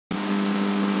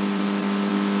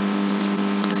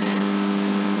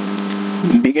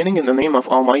Beginning in the name of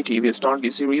Almighty, we start the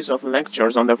series of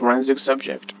lectures on the forensic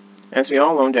subject. As we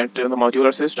all know that the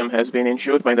modular system has been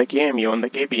ensured by the KMU and the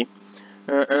KP,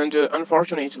 and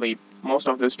unfortunately, most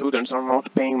of the students are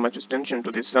not paying much attention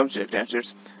to this subject as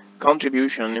its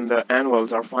contribution in the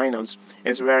annuals or finals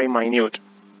is very minute.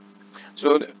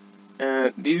 So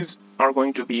these are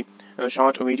going to be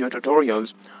short video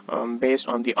tutorials based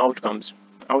on the outcomes.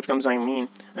 Outcomes, I mean,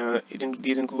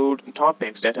 these include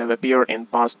topics that have appeared in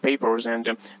past papers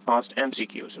and past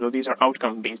MCQs. So these are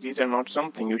outcome-based. These are not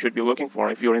something you should be looking for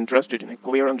if you're interested in a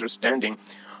clear understanding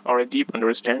or a deep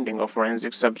understanding of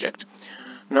forensic subject.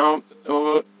 Now,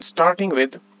 starting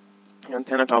with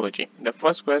thanatology. The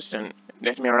first question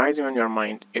that may arise in your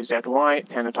mind is that why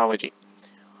thanatology?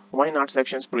 Why not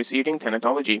sections preceding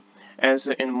thanatology? As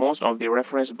in most of the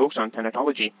reference books on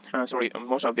thanatology,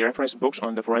 most of the reference books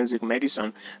on the forensic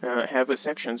medicine have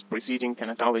sections preceding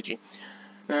thanatology.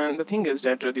 And the thing is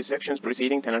that the sections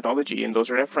preceding thanatology in those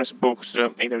reference books,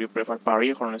 either you prefer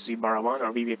Parikh or Nasib Barawan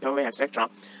or V.V. Pillai, etc.,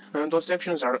 those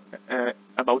sections are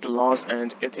about laws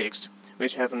and ethics,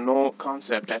 which have no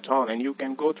concept at all, and you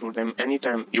can go through them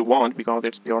anytime you want because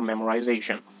it's pure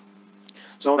memorization.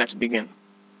 So let's begin.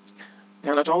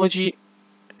 Thanatology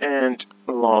and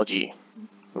logy.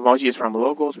 Logy is from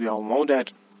logos, we all know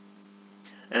that.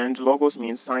 And logos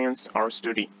means science or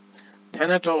study.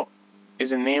 Thanato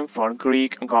is a name for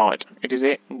Greek god. It is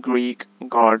a Greek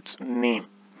god's name.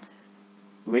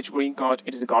 Which Greek god?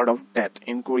 It is a god of death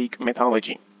in Greek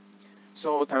mythology.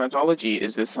 So thanatology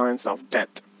is the science of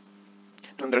death.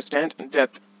 To understand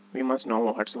death, we must know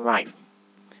what's life.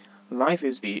 Life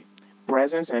is the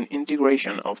presence and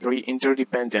integration of three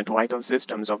interdependent vital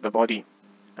systems of the body.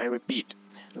 I repeat,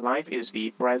 life is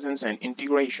the presence and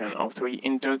integration of three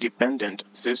interdependent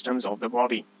systems of the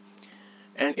body.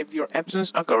 And if your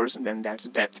absence occurs, then that's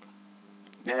death.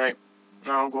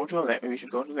 Now we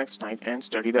should go to the next slide and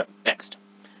study the text.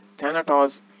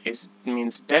 Thanatos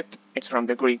means death. It's from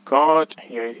the Greek god.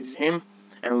 Here is him.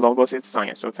 And logos is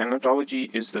science. So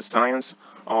thanatology is the science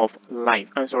of life.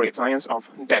 Science of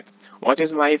death. What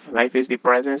is life? Life is the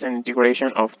presence and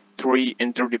integration of three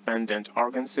interdependent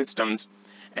organ systems,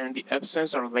 and the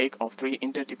absence or lack of three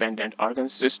interdependent organ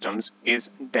systems is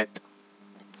death.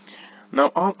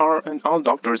 Now, all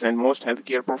doctors and most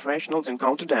healthcare professionals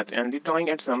encounter death, and dying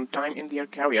at some time in their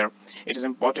career. It is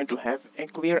important to have a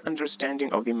clear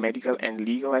understanding of the medical and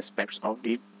legal aspects of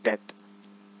the death.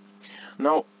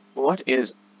 Now, what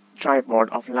is tripod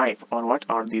of life, or what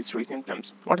are these three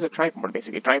symptoms? What is a tripod?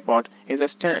 Basically, tripod is a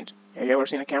stand. Have you ever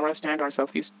seen a camera stand or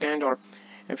selfie stand? Or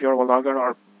if you're a vlogger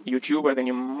or YouTuber, then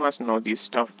you must know this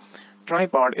stuff.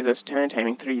 Tripod is a stand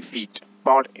having 3 feet.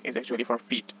 Pod is actually for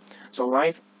feet. So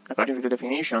life, according to the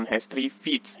definition, has 3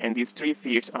 feet, and these 3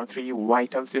 feet are 3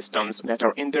 vital systems that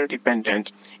are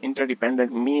interdependent.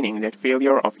 Interdependent meaning that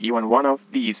failure of even one of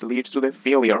these leads to the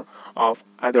failure of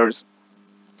others.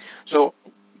 So,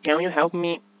 can you help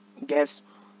me guess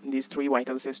these 3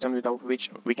 vital systems without which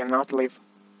we cannot live?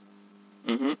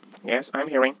 Yes, I'm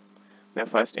hearing. The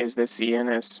first is the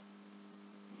CNS.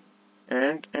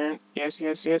 And yes.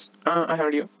 I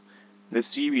heard you. The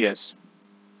CVS.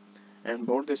 And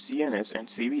both the CNS and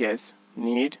CVS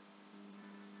need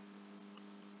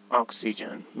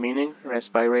oxygen, meaning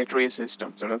respiratory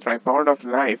system. So the tripod of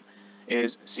life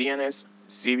is CNS,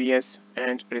 CVS,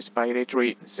 and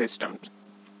respiratory systems.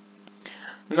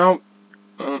 Now,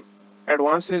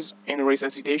 advances in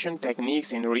resuscitation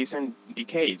techniques in recent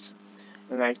decades,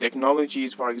 like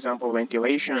technologies, for example,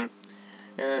 ventilation,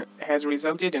 has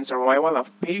resulted in survival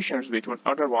of patients which would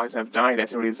otherwise have died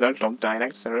as a result of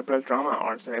direct cerebral trauma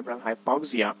or cerebral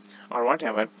hypoxia or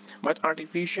whatever. But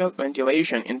artificial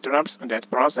ventilation interrupts that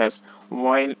process,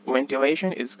 while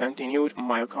ventilation is continued.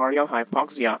 Myocardial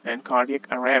hypoxia and cardiac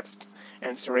arrest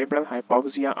and cerebral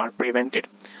hypoxia are prevented.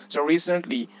 So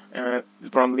recently,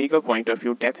 from legal point of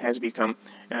view, death has become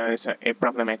a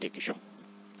problematic issue.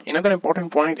 Another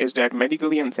important point is that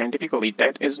medically and scientifically,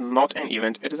 death is not an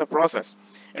event, it is a process.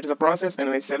 It is a process in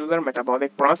which cellular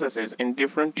metabolic processes in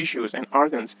different tissues and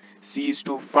organs cease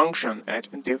to function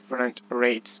at different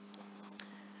rates.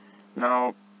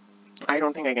 Now, I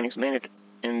don't think I can explain it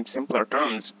in simpler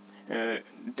terms.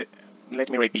 Let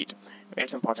me repeat.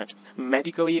 It's important.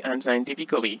 Medically and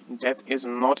scientifically, death is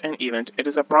not an event, it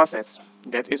is a process.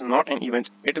 Death is not an event,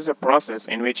 it is a process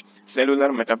in which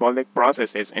cellular metabolic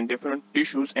processes in different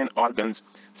tissues and organs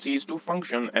cease to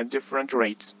function at different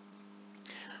rates.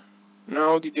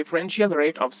 Now, the differential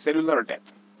rate of cellular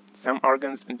death. some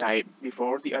organs die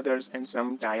before the others and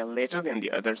some die later than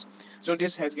the others. So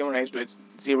this has given rise to a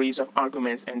series of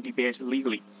arguments and debates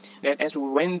legally that as to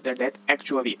when the death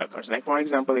actually occurs. Like for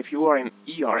example, if you are in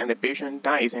ER and the patient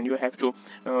dies and you have to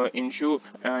insure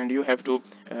and you have to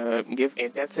give a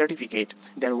death certificate,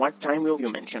 then what time will you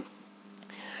mention?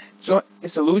 So a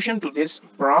solution to this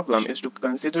problem is to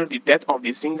consider the death of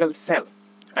the single cell,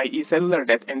 i.e. cellular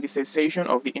death, and the cessation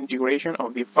of the integration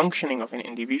of the functioning of an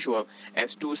individual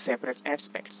as two separate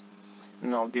aspects.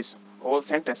 Now this whole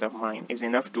sentence of mine is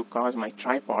enough to cause my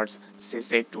tripods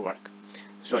cessate to work.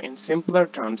 So in simpler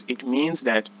terms, it means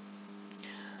that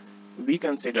we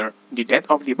consider the death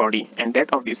of the body and death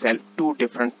of the cell two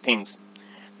different things.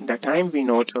 The time we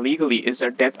note legally is the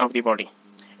death of the body,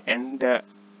 and the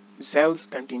cells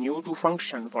continue to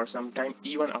function for some time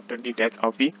even after the death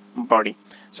of the body.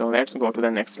 So let's go to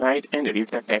the next slide and read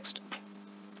the text.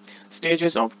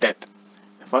 Stages of death.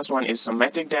 The first one is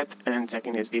somatic death and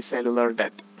second is the cellular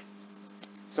death.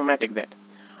 Somatic death.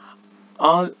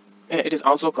 It is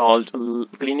also called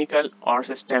clinical or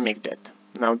systemic death.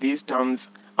 Now these terms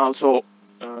are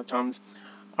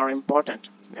important.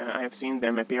 I have seen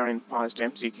them appear in past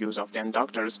MCQs of 10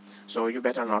 doctors, so you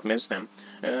better not miss them.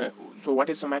 So what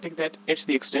is somatic death? It's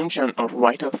the extinction of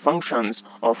vital functions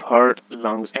of heart,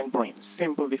 lungs, and brain.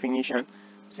 Simple definition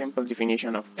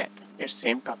of death. It's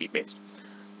same copy-paste.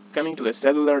 Coming to the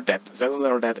cellular death.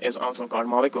 Cellular death is also called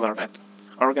molecular death.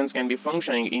 Organs can be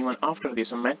functioning even after the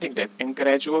somatic death and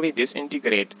gradually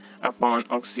disintegrate upon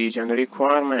oxygen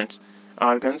requirements.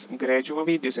 Organs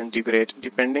gradually disintegrate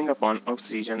depending upon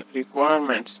oxygen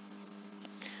requirements.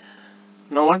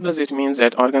 Now what does it mean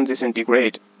that organs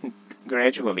disintegrate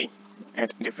gradually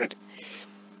at different...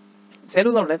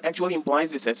 Cellular death actually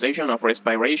implies the cessation of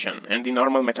respiration and the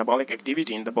normal metabolic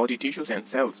activity in the body tissues and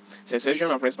cells. Cessation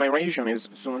of respiration is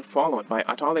soon followed by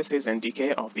autolysis and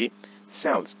decay of the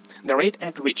cells. The rate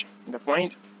at which, the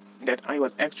point that I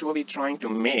was actually trying to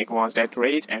make was that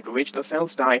rate at which the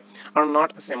cells die are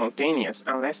not simultaneous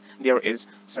unless there is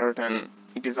certain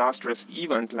disastrous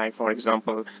event, like for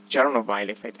example Chernobyl,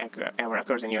 if it ever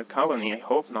occurs in your colony. I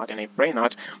hope not and I pray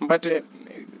not, but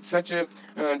such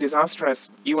disastrous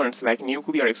events like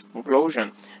nuclear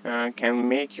explosion can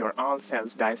make your all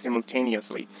cells die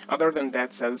simultaneously. Other than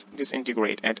that, cells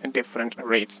disintegrate at different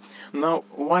rates. Now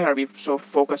why are we so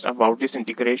focused about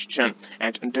disintegration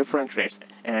at different rates,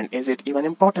 and is it even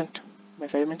important?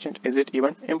 As I mentioned, is it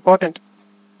even important?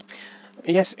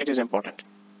 Yes, it is important.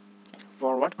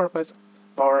 For what purpose?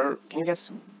 Can you guess?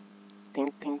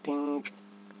 Think.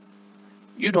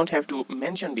 You don't have to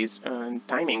mention these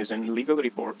timings in legal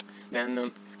report.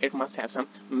 Then it must have some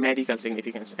medical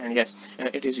significance. And yes,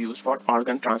 it is used for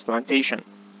organ transplantation.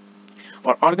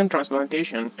 For organ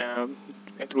transplantation,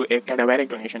 through a cadaveric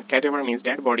donation. Cadaver means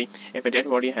dead body. If a dead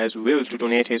body has will to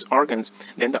donate his organs,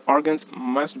 then the organs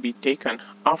must be taken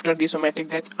after the somatic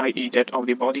death, i.e. death of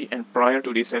the body, and prior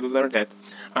to the cellular death,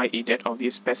 i.e. death of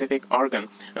the specific organ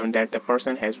that the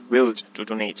person has willed to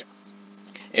donate.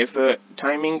 If the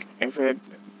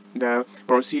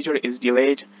procedure is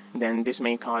delayed, then this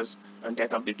may cause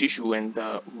death of the tissue and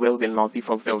the will not be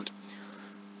fulfilled.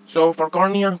 So for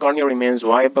cornea remains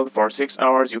viable for 6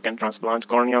 hours. You can transplant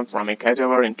cornea from a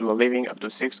cadaver into a living up to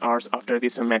 6 hours after the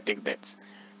somatic death.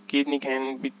 Kidney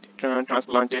can be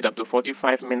transplanted up to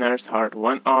 45 minutes, heart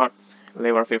 1 hour,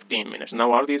 liver 15 minutes.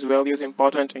 Now are these values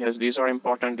important? Yes, these are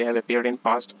important. They have appeared in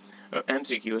past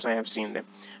MCQs. I have seen them.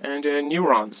 And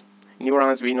neurons.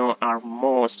 Neurons we know are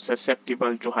most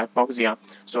susceptible to hypoxia.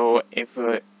 So if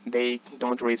they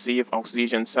don't receive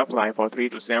oxygen supply for 3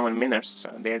 to 7 minutes,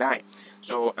 they die.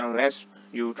 So unless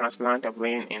you transplant a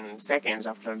brain in seconds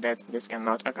after death, this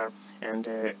cannot occur. And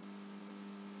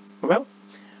well,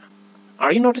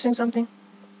 are you noticing something?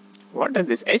 What does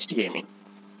this HTA mean?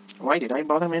 Why did I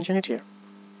bother mention it here?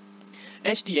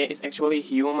 HTA is actually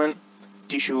Human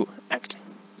Tissue Act,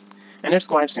 and it's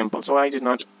quite simple. So I did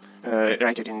not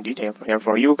write it in detail here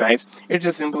for you guys. It's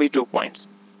just simply 2 points.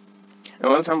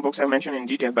 Well, some books have mentioned in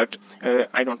detail, but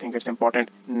I don't think it's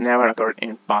important. Never occurred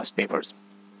in past papers.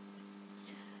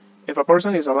 If a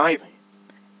person is alive,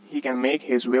 he can make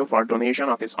his will for donation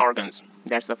of his organs.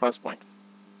 That's the first point.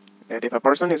 That if a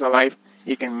person is alive,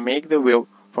 he can make the will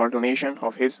for donation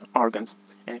of his organs.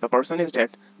 And if a person is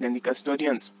dead, then the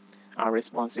custodians are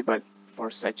responsible for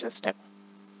such a step.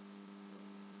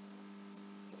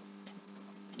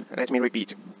 Let me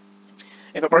repeat.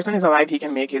 If a person is alive, he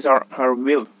can make his or her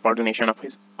will for donation of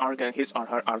his or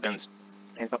her organs.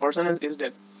 And if a person is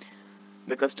dead,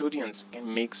 the custodians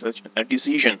can make such a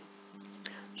decision.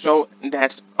 So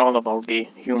that's all about the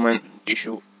Human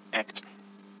Tissue Act.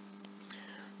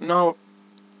 Now,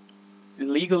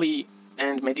 legally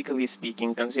and medically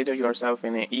speaking, consider yourself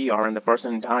in an ER and the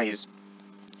person dies.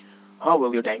 How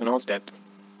will you diagnose that?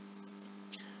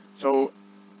 So,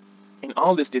 in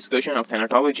all this discussion of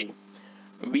thanatology,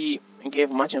 we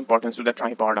gave much importance to the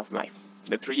tripod of life,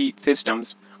 the three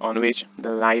systems on which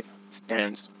the life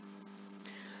stands.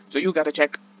 So you gotta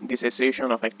check the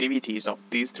cessation of activities of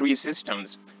these three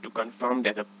systems to confirm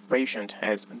that the patient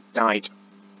has died.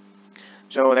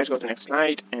 So let's go to the next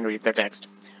slide and read the text.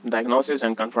 Diagnosis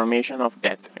and confirmation of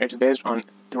death. It's based on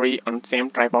same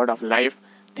tripod of life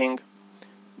thing.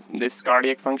 This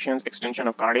cardiac functions, extension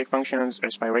of cardiac functions,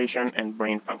 respiration, and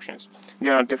brain functions.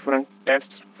 There are different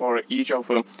tests for each of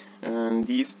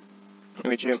these,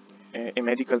 which a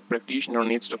medical practitioner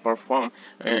needs to perform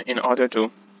in order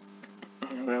to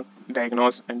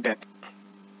diagnose death.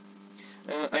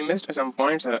 I missed some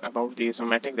points about the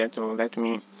somatic death, so let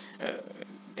me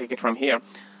take it from here.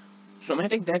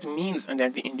 Somatic death means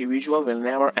that the individual will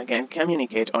never again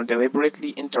communicate or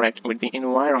deliberately interact with the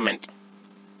environment.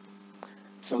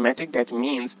 Somatic death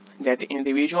means that the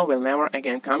individual will never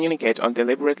again communicate or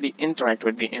deliberately interact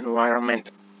with the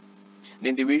environment. The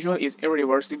individual is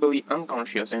irreversibly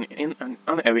unconscious and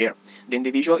unaware. The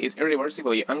individual is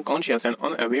irreversibly unconscious and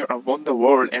unaware of both the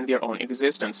world and their own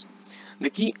existence.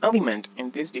 The key element in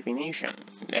this definition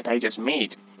that I just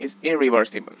made is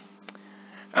irreversible.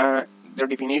 The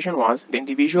definition was the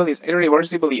individual is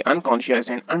irreversibly unconscious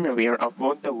and unaware of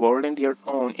both the world and their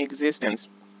own existence.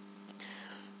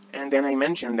 And then I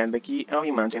mentioned that the key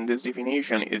element in this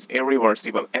definition is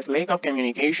irreversible, as lack of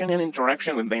communication and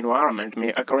interaction with the environment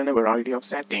may occur in a variety of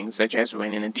settings, such as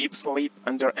when in a deep sleep,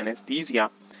 under anesthesia,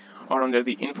 or under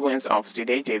the influence of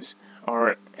sedatives,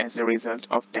 or as a result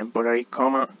of temporary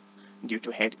coma due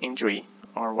to head injury,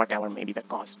 or whatever may be the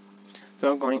cause.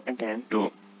 So going again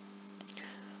to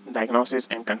diagnosis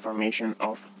and confirmation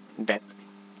of death.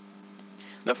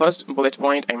 The first bullet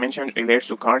point I mentioned relates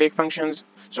to cardiac functions.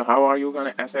 So how are you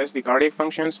going to assess the cardiac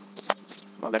functions?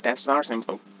 Well, the tests are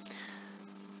simple.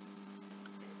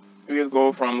 We'll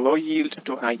go from low yield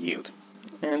to high yield.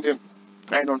 And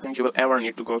I don't think you will ever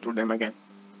need to go through them again.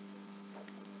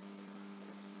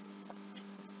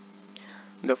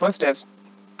 The first test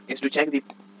is to check the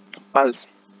pulse.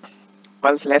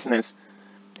 Pulselessness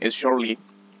is surely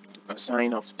a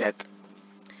sign of death.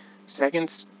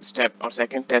 Second step or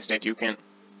second test that you can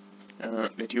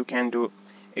do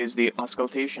is the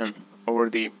auscultation over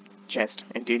the chest,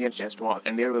 anterior chest wall,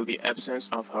 and there will be absence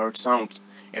of heard sounds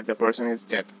if the person is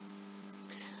dead.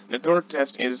 The third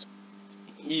test is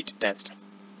heat test.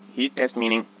 Heat test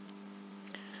meaning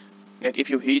that if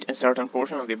you heat a certain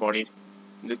portion of the body,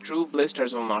 the true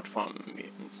blisters will not form,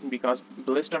 because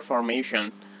blister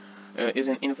formation is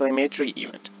an inflammatory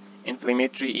event.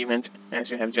 Inflammatory event,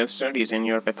 as you have just studied in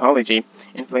your pathology,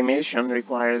 inflammation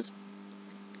requires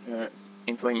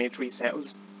inflammatory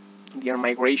cells, their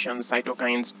migration,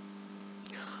 cytokines,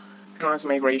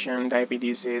 transmigration,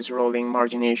 diabetes, rolling,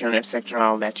 margination, etc.,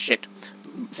 all that shit.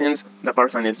 Since the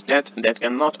person is dead, that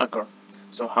cannot occur.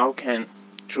 So how can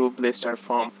true blister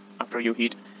form after you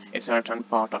heat a certain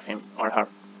part of him or her?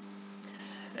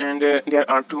 And there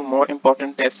are two more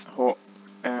important tests.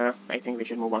 I think we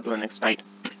should move on to the next slide.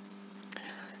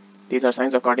 These are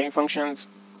signs of cardiac functions.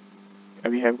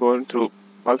 We have gone through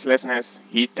pulselessness,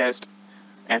 heat test,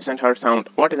 absent heart sound.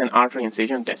 What is an artery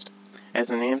incision test? As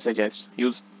the name suggests,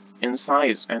 you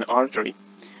incise an artery.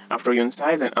 After you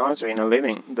incise an artery in a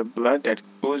living, the blood that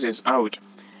oozes out,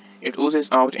 it oozes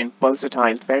out in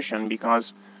pulsatile fashion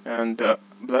because the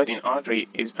blood in artery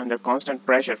is under constant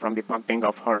pressure from the pumping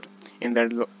of heart. In a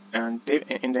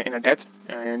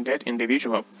dead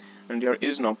individual, and there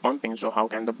is no pumping, so how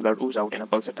can the blood ooze out in a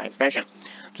pulsatile fashion?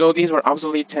 So these were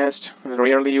obsolete tests,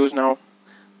 rarely used now.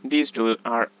 These two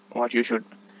are what you should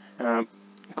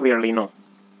clearly know.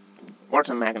 What's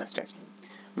a Magnus test?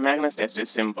 Magnus test is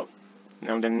simple.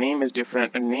 Now the name is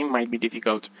different, the name might be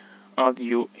difficult.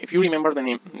 If you remember the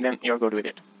name, then you're good with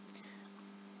it.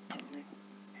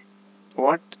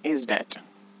 What is that?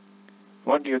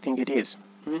 What do you think it is?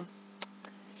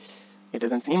 It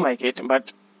doesn't seem like it,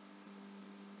 but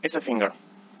it's a finger.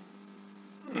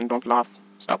 Don't laugh.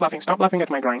 Stop laughing. Stop laughing at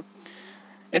my drawing.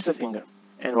 It's a finger.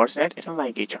 And what's that? It's a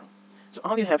ligature. So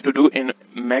all you have to do in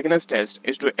Magnus test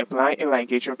is to apply a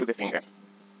ligature to the finger.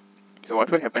 So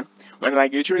what will happen? When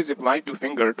ligature is applied to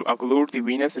finger to occlude the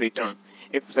venous return,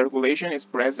 if circulation is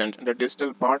present, the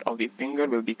distal part of the finger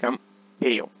will become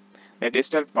pale. The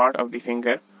distal part of the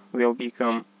finger will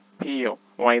become pale,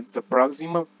 while the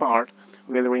proximal part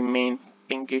will remain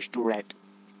pinkish to red.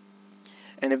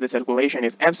 And if the circulation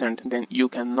is absent, then you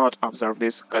cannot observe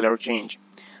this color change.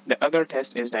 The other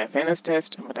test is diaphanous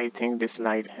test, but I think this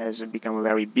slide has become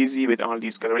very busy with all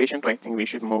these coloration, so I think we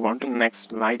should move on to the next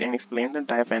slide and explain the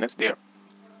diaphanous there.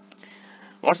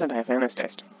 What's a diaphanous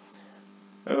test?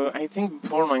 I think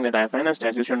before knowing the diaphanous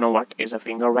test, you should know what is a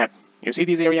finger web. You see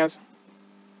these areas?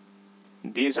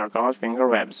 These are called finger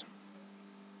webs.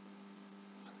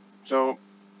 So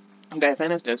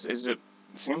diaphanous test is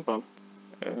simple,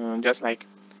 just like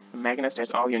Magnus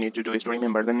test. All you need to do is to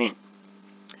remember the name.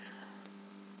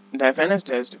 Diaphanous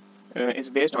test is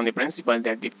based on the principle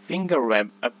that the finger web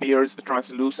appears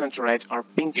translucent red or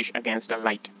pinkish against the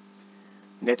light.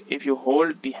 That if you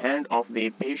hold the hand of the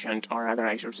patient, or rather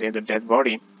I should say the dead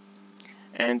body,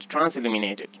 and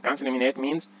transilluminate it. Transilluminate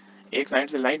means एक side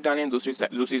से light डालें,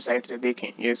 दूसरी side से देखें.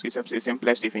 ये इसकी सबसे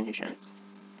simplest definition है.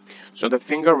 So the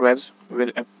finger webs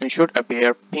should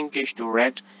appear pinkish to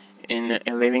red in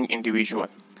a living individual,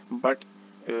 but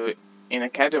in a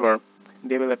cadaver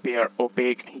they will appear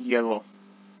opaque yellow,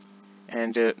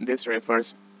 and this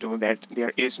refers to that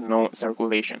there is no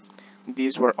circulation.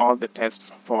 These were all the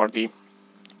tests for the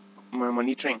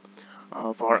monitoring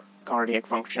for cardiac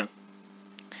function.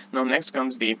 Now next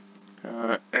comes the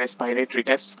respiratory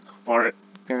tests for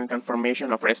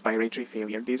confirmation of respiratory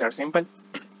failure. These are simple.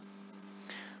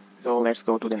 So let's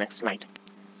go to the next slide.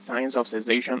 Signs of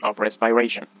cessation of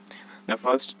respiration. The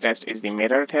first test is the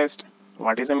mirror test.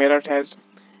 What is a mirror test?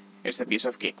 It's a piece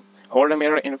of cake. Hold a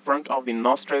mirror in front of the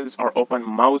nostrils or open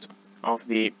mouth of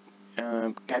the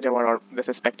cadaver or the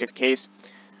suspected case.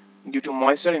 Due to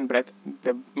moisture in breath,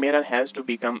 the mirror has to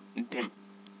become dim.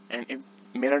 And if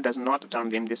mirror does not turn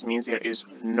dim, this means there is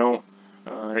no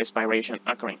respiration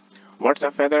occurring. What's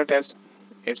a feather test?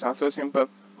 It's also simple.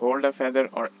 Hold a feather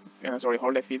or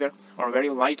very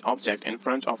light object in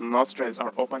front of nostrils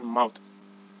or open mouth,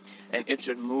 and it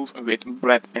should move with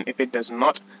breath, and if it does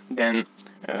not, then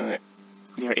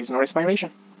there is no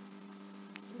respiration.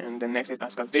 And the next is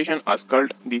auscultation.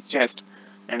 Auscult the chest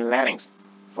and larynx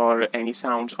for any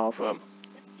sounds of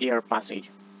air passage.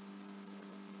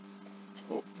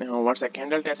 Now what's a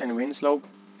candle test and Winslow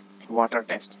water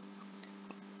test?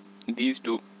 These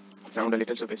two sound a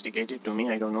little sophisticated to me.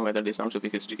 I don't know whether they sound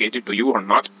sophisticated to you or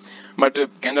not. But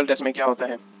candle test में क्या होता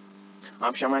है,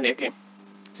 आप शमा लेके,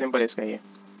 simple इसका ये,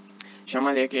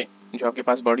 शमा लेके जो आपके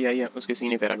पास बॉडी आई है उसके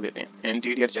सीने पे रख देते हैं,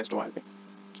 एंटीरियर चेस्ट वॉल पे.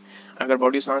 अगर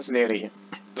बॉडी सांस ले रही है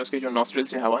तो उसके जो नॉस्ट्रिल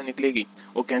से हवा निकलेगी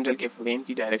वो कैंडल के फ्लेम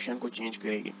की डायरेक्शन को चेंज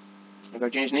करेगी. अगर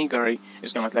चेंज नहीं कर रही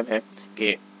इसका मतलब है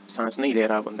कि सांस नहीं ले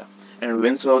रहा बंदा. And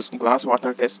विंस्लोज glass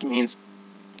water test means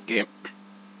कि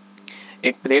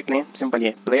एक प्लेट लें, सिंपल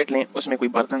ये प्लेट लें, उसमें कोई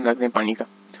बर्तन रख दें पानी का,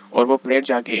 और वो प्लेट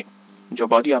जाके जो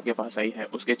बॉडी आपके पास आई है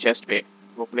उसके चेस्ट पे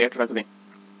वो प्लेट रख दें.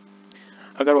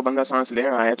 अगर वो बंदा सांस ले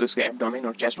रहा है तो इसके एब्डोमेन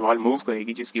और चेस्ट वॉल मूव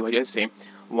करेगी, जिसकी वजह से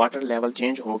वाटर लेवल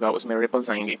चेंज होगा, उसमें रिपल्स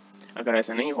आएंगे. अगर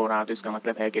ऐसा नहीं हो रहा तो इसका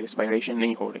मतलब है कि रिस्पायरेशन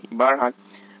नहीं हो रही.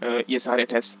 बहरहाल ये सारे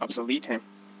टेस्ट ऑब्सोलीट हैं,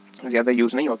 ज़्यादा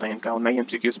यूज़ नहीं होता है इनका, और ना ही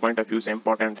MCQs पॉइंट ऑफ व्यू से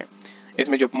इंपॉर्टेंट है.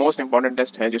 इसमें जो मोस्ट इंपॉर्टेंट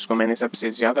टेस्ट है जिसको मैंने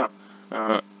सबसे ज़्यादा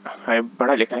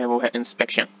बड़ा लिखा है वो है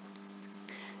इंस्पेक्शन.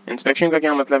 इंस्पेक्शन का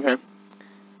क्या मतलब है?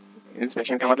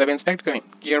 इंस्पेक्शन का मतलब इंस्पेक्ट करें.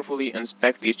 Carefully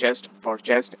inspect the chest for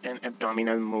chest and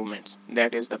abdominal movements.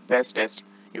 That is the best test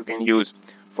you can use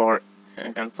for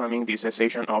confirming the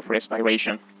cessation of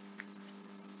respiration.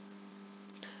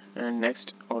 And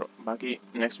next, or बाकी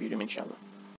next video में इंशाल्लाह.